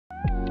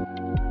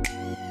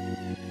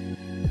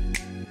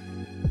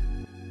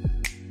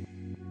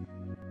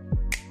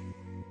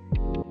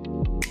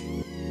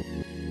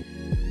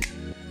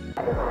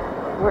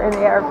we're in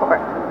the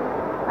airport.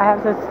 I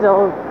have to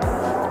still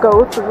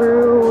go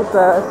through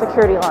the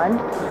security line,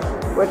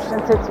 which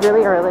since it's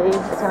really early,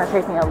 it's going to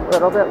take me a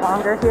little bit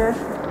longer here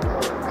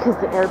because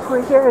the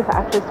airport here is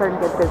actually starting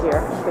to get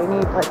busier. They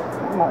need like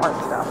more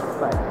stuff,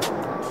 but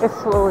it's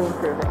slowly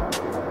improving.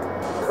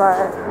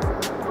 But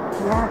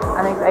yeah,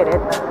 I'm excited.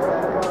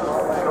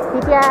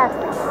 BTS!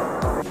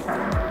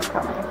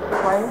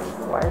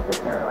 Why is this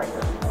mirror like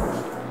this?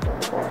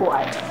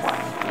 Why?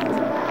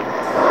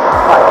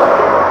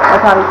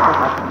 That's not even a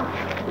question.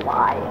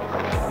 Why?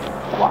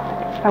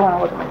 I want to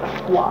look at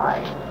myself.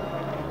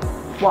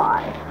 Why?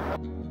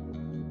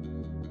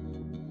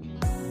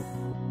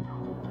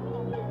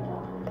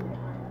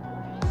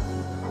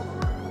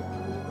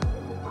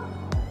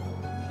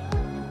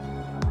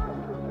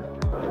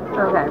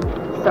 Okay,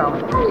 so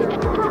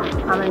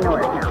I'm in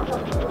Newark now.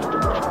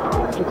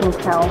 You can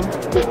tell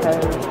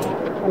because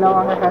I no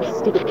longer have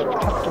stupid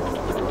Texas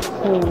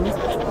teams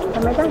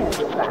and my Giants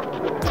back.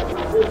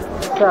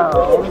 So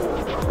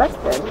that's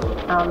good.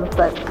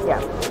 But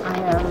yeah, I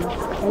am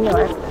in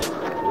Newark.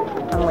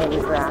 I'm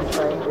waiting for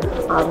Ashley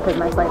because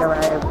my flight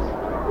arrived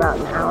about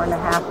an hour and a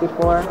half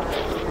before.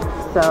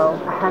 So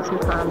I have some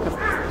time to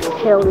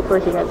chill before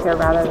she gets here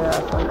rather than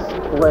us like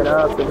split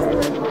up and then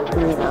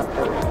meet up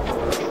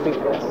and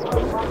stupidness.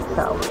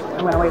 So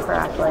I'm gonna wait for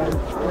Ashley and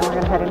then we're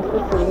gonna head into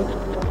the city.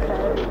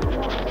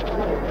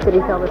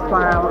 Citifield is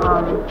tomorrow.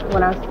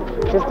 When I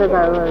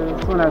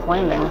was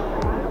landing,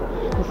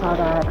 I saw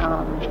that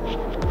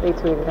they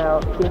tweeted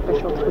out the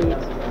official tweet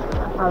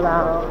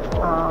about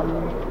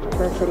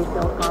the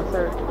Citifield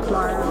concert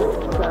tomorrow.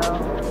 So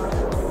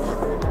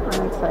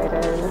I'm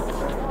excited.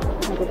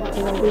 I get to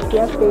see my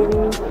BTS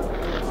baby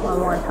one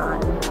more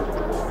time.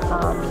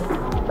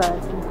 But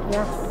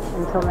yeah,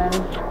 until then,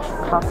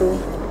 coffee,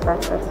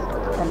 breakfast,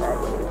 and bed.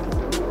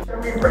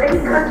 For any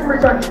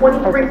customers on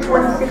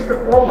 2326 to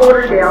Fort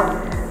Lauderdale,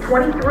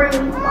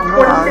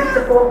 2326 to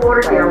Fort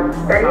Lauderdale,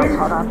 that is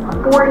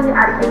boarding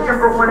at gate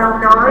number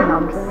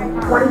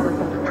 109,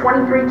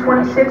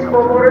 2326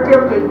 Fort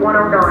Lauderdale, gate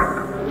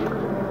 109.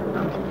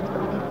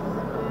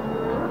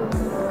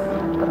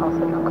 But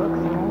also Jungkook's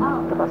singing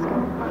the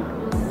busking.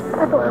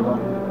 Adorable.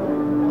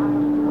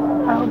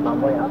 I hope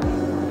Bumble up.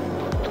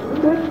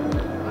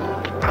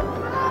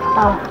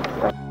 Oh.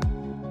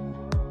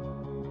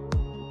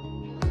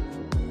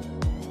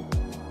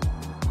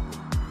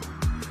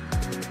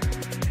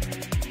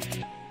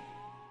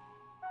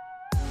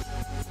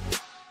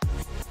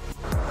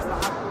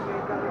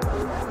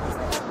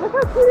 Look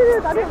how cute it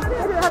is! I didn't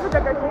have a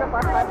decoration so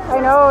far. I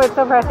know, it's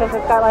so precious.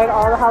 It's got like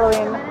all the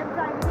Halloween.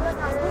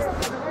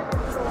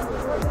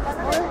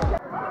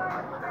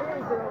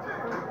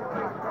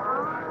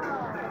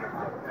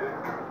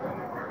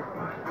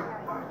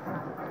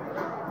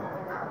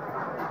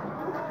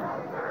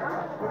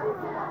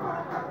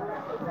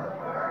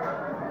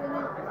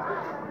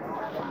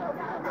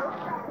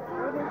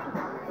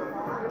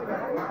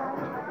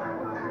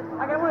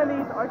 I got one of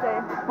these, RJ.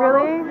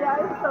 Really? Yeah,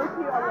 it's so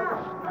cute. I love it.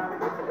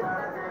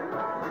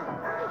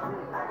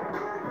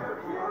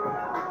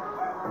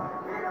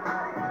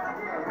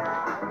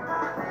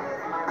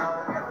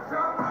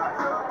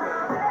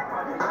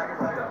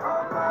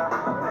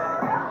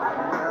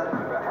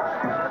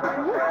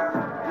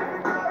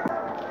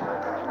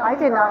 I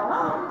did not.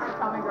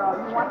 Oh my girl,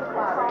 you want the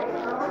flat, right?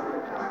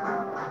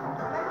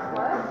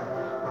 What?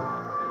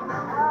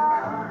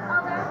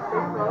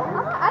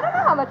 I don't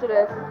know how much it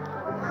is.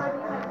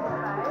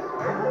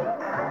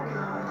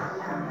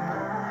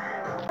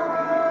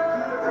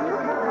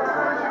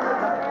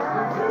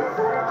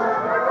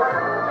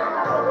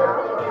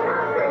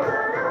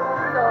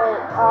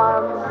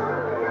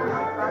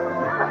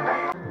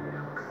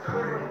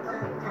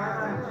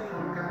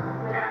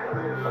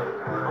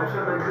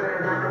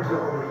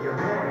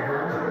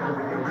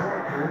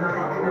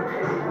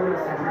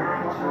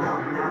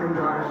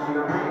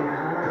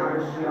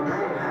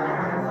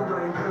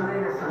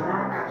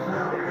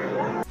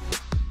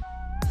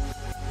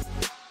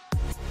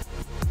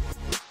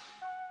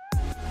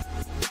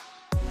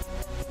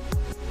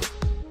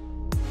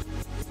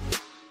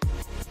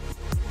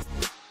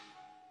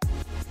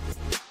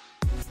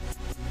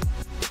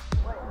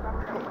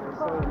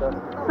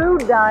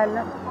 Food done.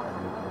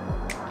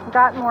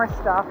 Got more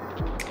stuff.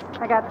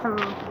 I got the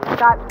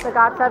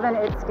GOT7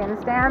 It Skin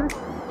Stand,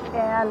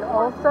 and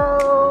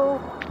also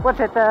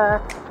the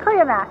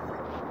Korea mask.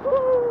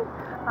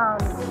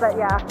 But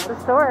yeah, the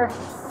store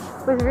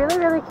was really,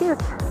 really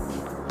cute,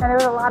 and there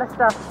was a lot of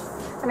stuff,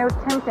 and it was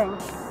tempting,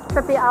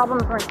 except the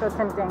albums weren't so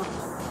tempting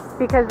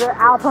because the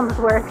albums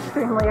were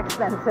extremely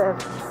expensive.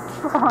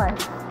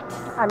 But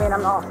I mean,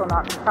 I'm also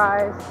not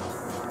surprised.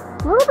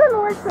 A little bit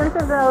more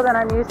expensive though than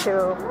I'm used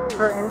to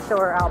for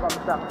in-store album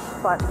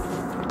stuff, but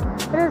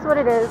it is what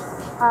it is.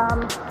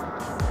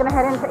 Gonna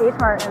head into H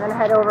Mart and then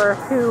head over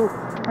to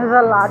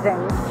the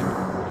lodgings.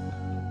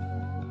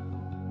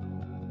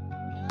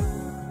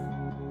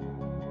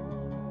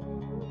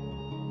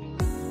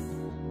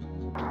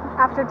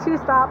 After 2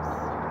 stops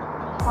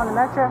on the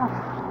metro,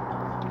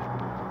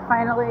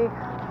 finally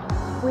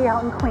we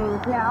out in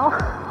Queens now.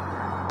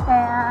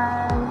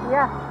 And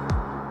yeah,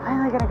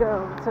 finally gonna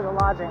go to the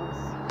lodgings.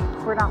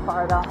 We're not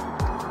far though.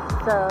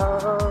 So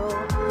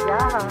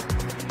yeah,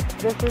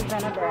 this has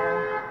been a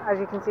day. As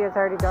you can see, it's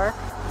already dark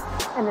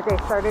and the day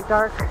started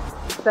dark.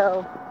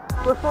 So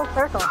we're full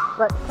circle,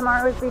 but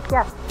tomorrow is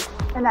BTS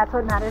and that's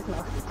what matters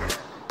most.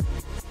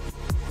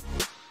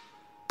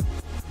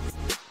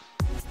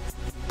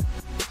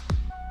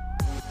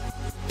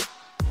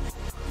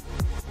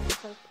 It's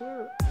so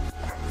cute.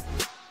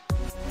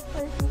 This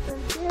place is so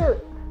cute.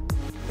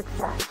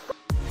 Success.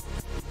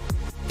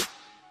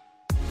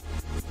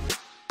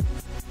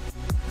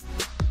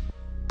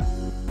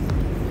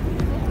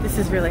 This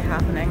is really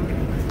happening.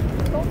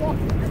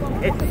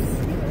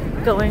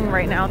 It's going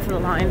right now to the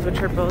lines, which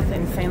are both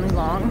insanely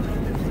long,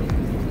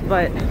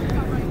 but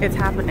it's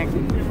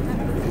happening.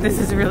 This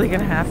is really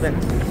gonna happen.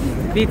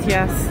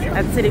 BTS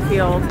at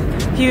Citifield,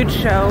 huge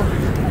show.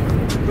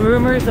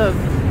 Rumors of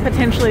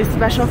potentially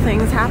special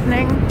things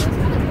happening.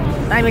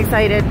 I'm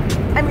excited.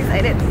 I'm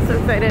excited. So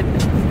excited.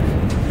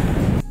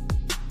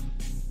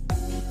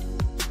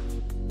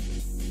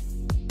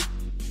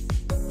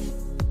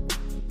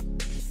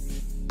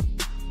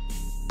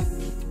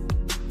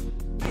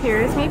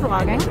 Here's me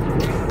vlogging.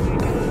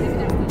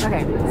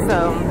 Okay,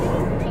 so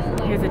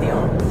here's the deal.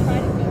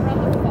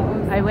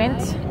 I went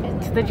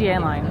to the GA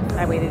line.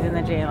 I waited in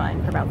the GA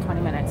line for about 20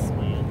 minutes.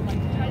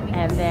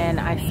 And then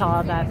I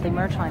saw that the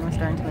merch line was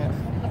starting to move.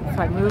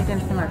 So I moved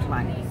into the merch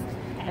line.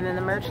 And then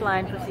the merch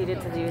line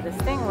proceeded to do this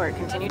thing where it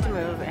continued to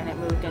move and it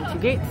moved into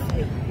gates.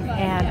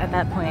 And at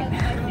that point,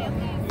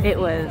 it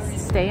was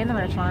stay in the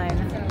merch line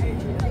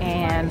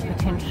and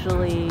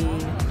potentially,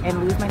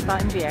 and lose my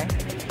spot in GA.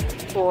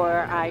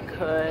 Or I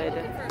could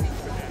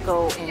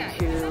go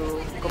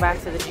back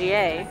to the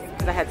GA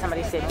because I had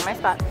somebody saving my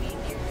spot.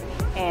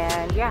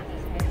 And yeah,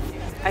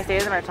 I stayed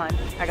in the merch line.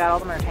 I got all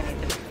the merch I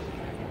needed.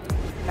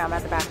 Now I'm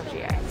at the back of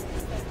GA.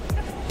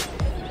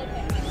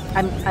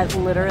 I've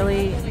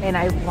literally, and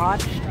I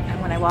watched, and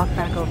when I walked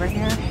back over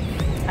here,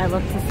 I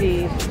looked to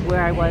see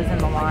where I was in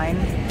the line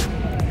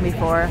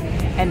before,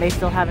 and they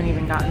still haven't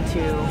even gotten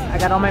to, I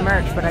got all my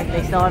merch, but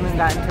they still haven't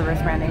gotten to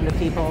wristbanding the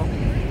people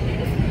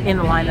in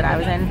the line that I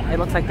was in. It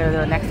looks like they're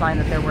the next line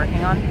that they're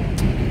working on.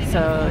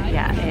 So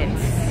yeah,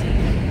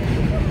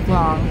 it's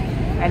long.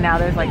 And now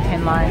there's like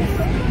 10 lines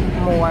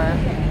more.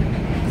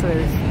 So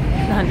there's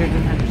hundreds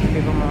and hundreds of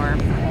people more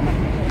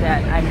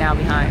that I'm now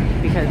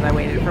behind because I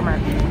waited for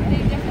merch.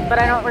 But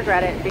I don't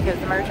regret it because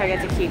the merch I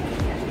get to keep.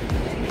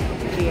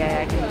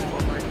 GA I can move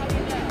forward.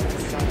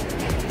 So,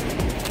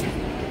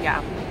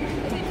 yeah,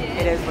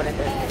 it is what it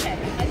is.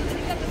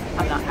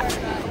 I'm not happy.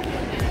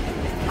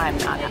 I'm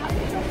not happy.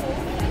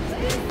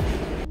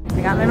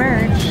 I got my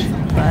merch,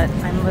 but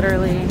I'm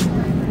literally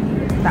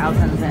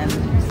thousands in,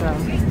 so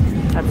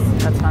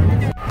that's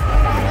fun.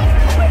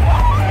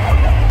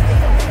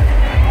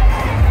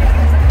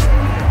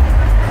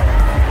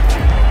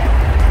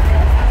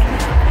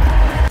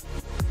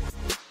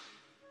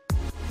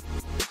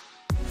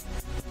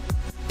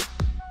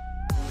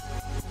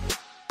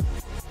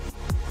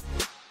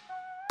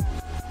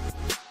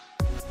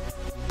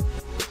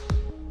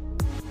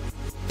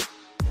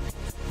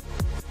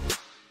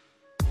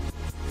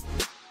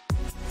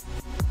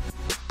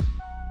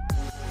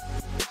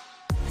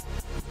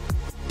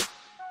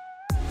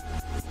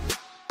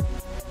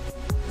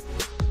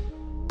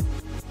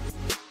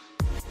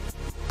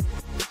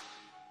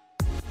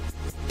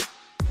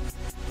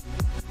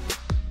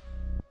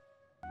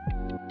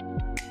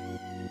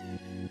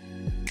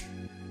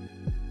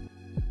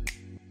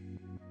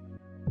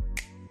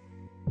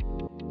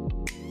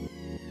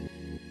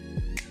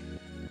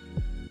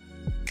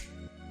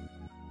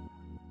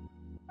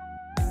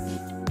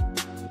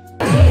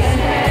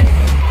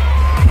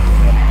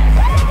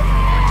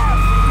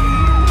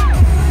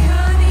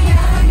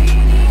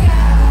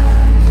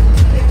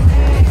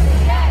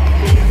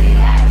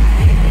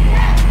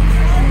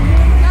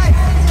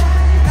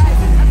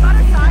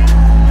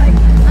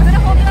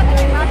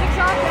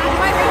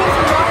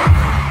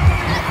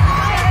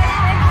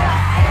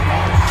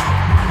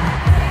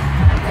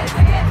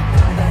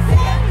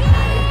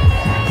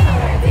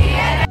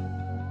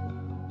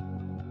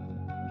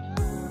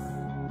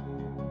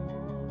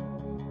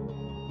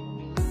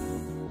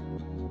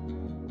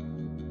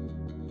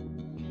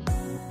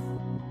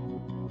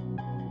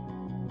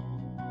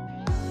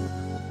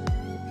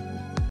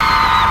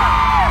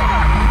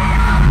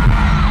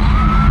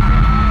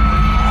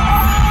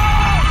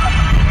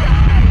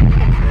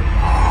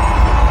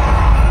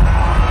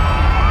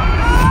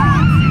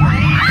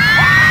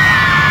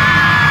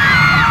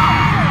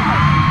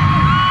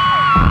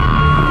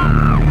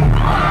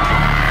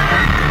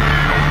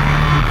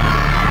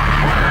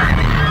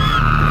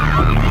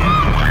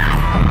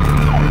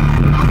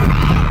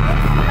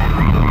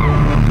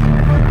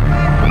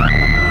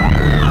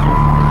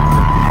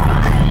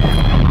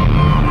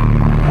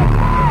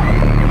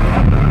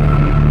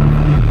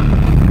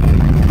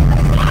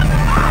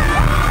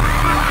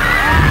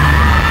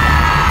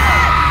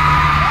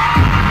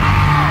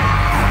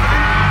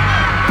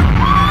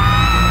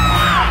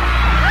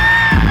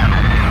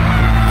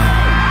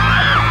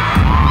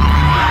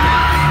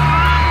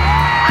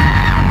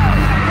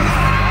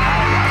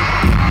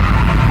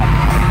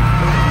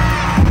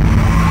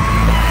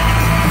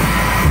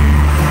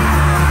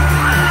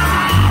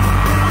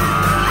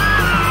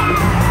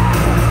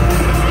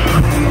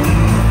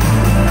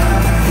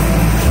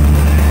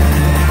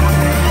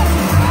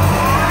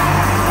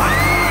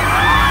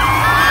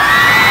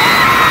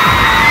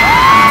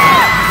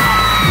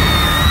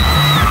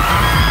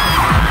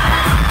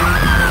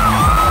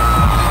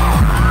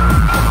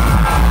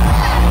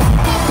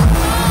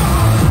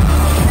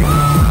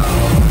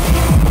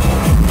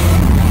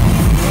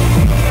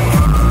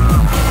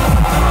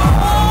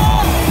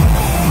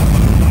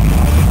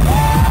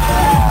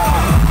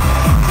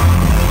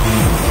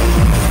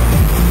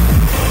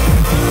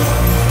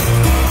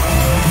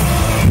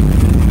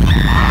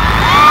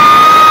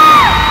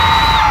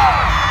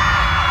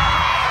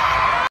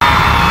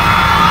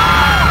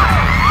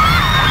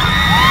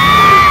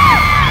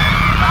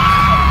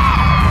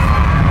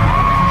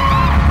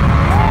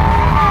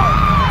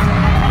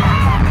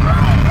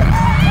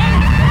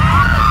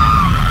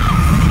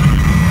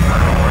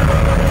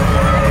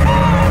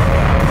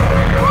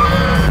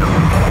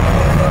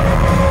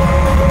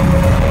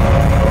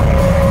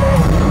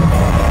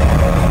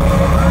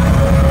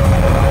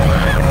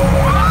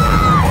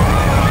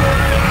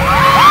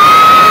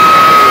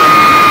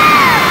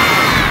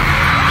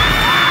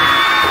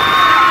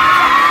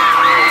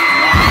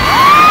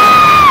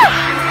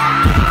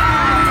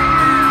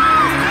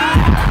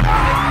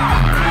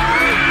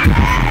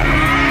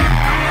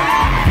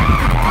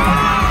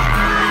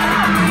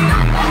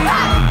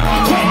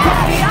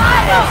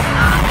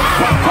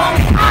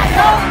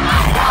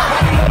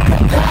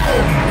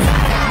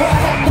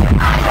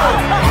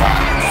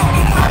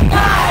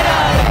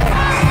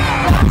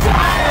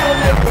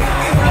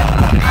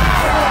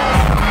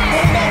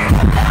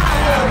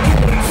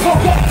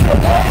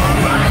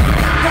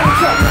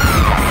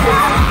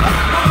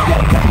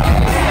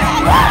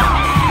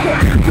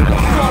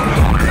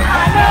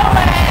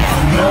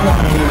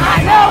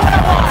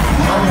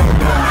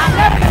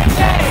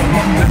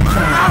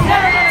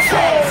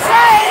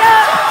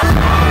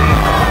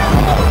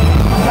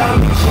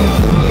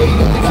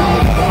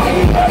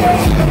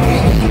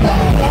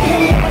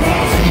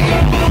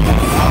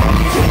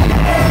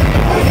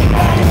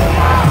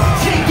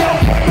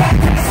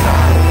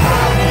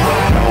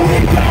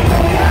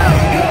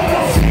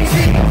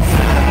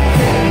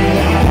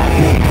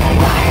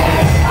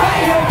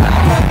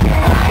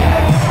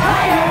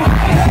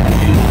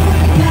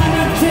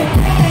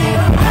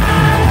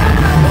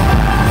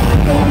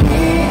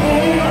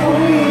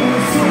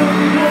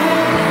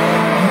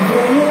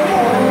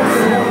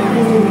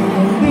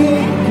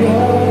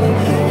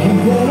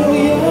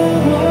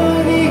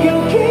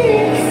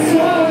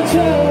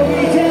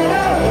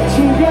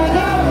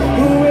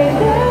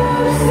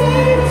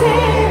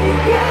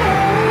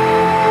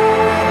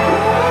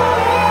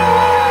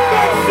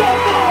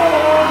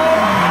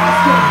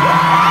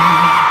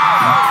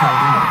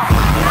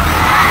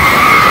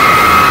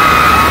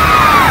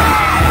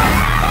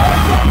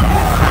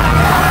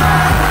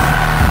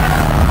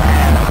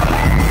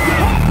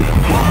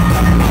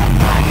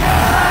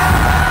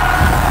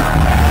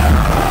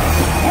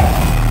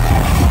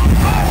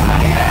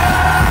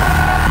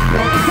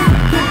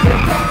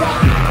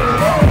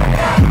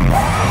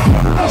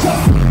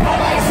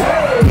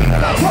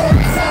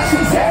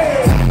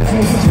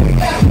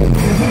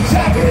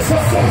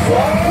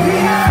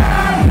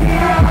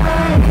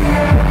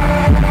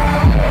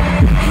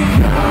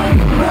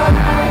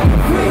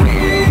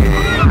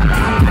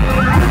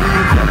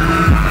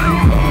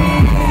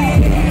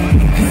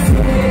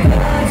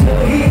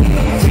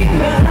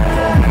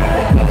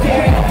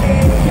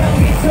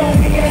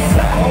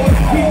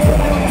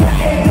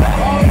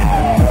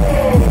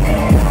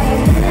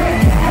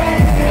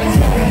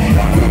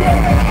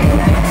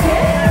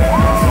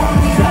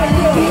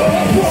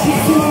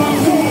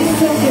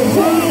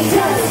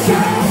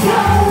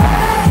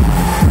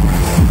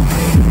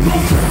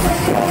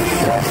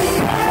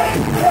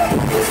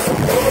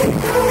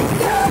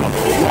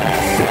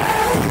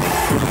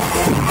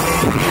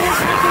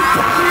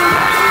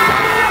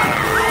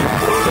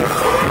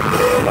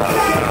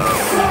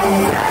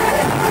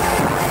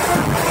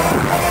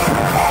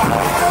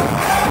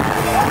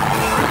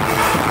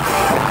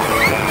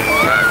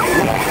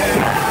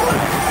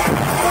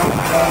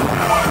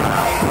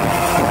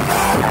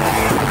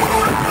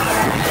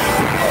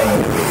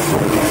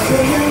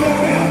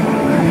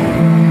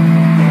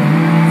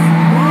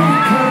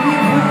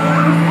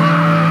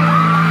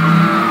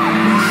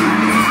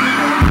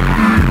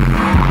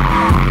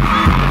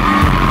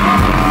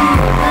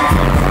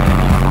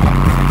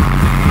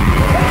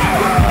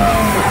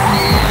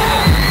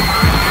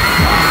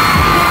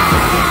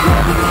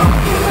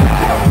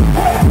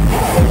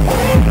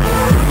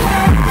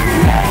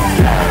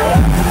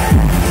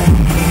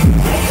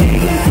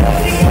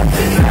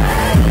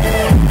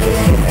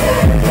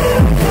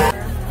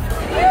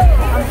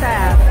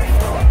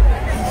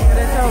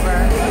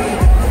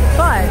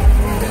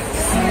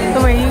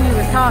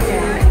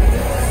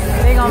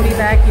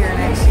 back here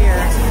next year.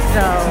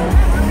 So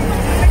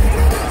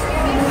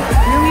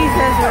Yumi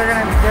says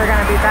they're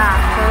gonna be back.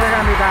 So we're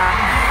gonna be back.